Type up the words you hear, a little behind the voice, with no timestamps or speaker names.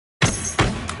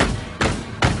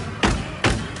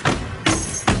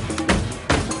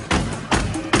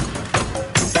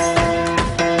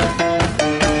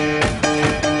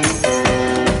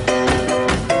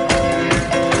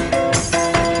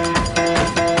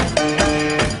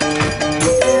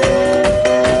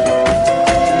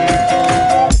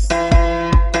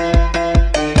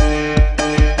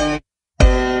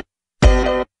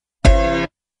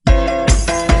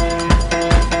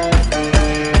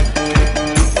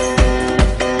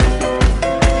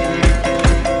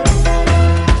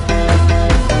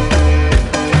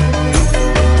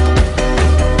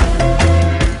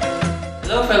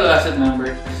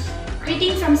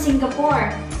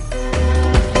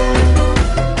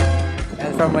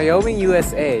from Wyoming,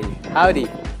 USA. Howdy!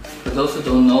 For those who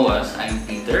don't know us, I'm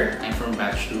Peter. I'm from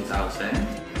batch 2000.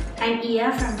 I'm Iya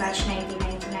from batch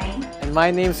 1999. And my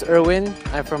name's Erwin.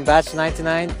 I'm from batch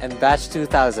 99 and batch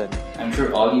 2000. I'm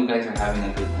sure all you guys are having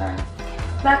a good time.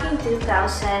 Back in 2000,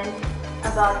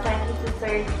 about 20 to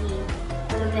 30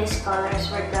 alumni scholars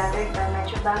were gathered by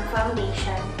Metrobank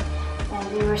Foundation, and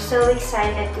we were so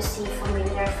excited to see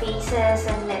familiar faces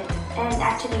and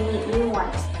actually meet new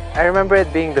ones. I remember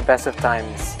it being the best of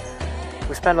times.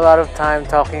 We spent a lot of time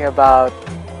talking about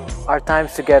our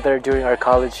times together during our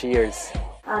college years.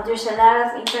 There's a lot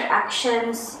of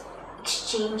interactions,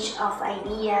 exchange of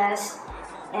ideas,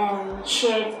 and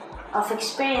shared of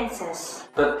experiences.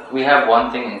 But we have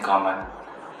one thing in common.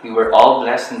 We were all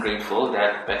blessed and grateful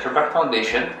that Metrobank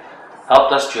Foundation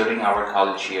helped us during our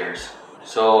college years.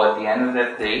 So at the end of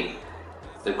that day,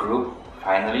 the group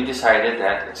finally decided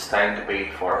that it's time to pay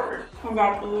it forward. And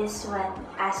that is when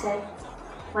ASSET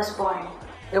was born.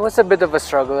 It was a bit of a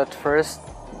struggle at first.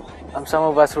 Some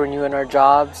of us were new in our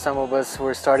jobs, some of us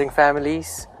were starting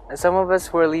families, and some of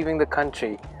us were leaving the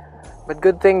country. But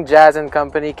good thing Jazz and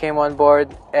company came on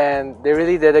board, and they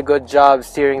really did a good job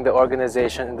steering the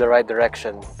organization in the right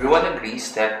direction. Everyone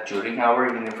agrees that during our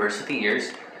university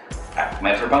years,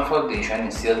 Metrobank Foundation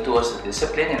instilled to us the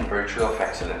discipline and virtue of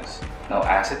excellence. Now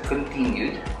ASSET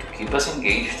continued to keep us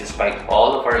engaged despite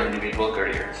all of our individual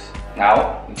careers.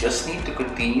 Now, we just need to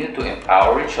continue to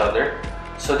empower each other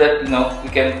so that we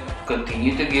can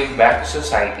continue to give back to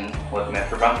society what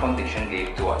Metrobank Foundation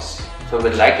gave to us. So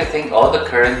we'd like to thank all the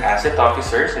current ASSET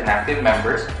officers and active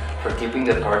members for keeping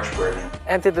the torch burning.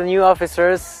 And to the new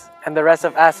officers and the rest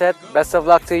of ASSET, best of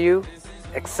luck to you.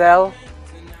 Excel,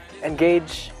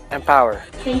 engage, empower.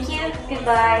 Thank you,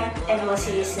 goodbye, and we'll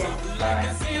see you soon. Bye.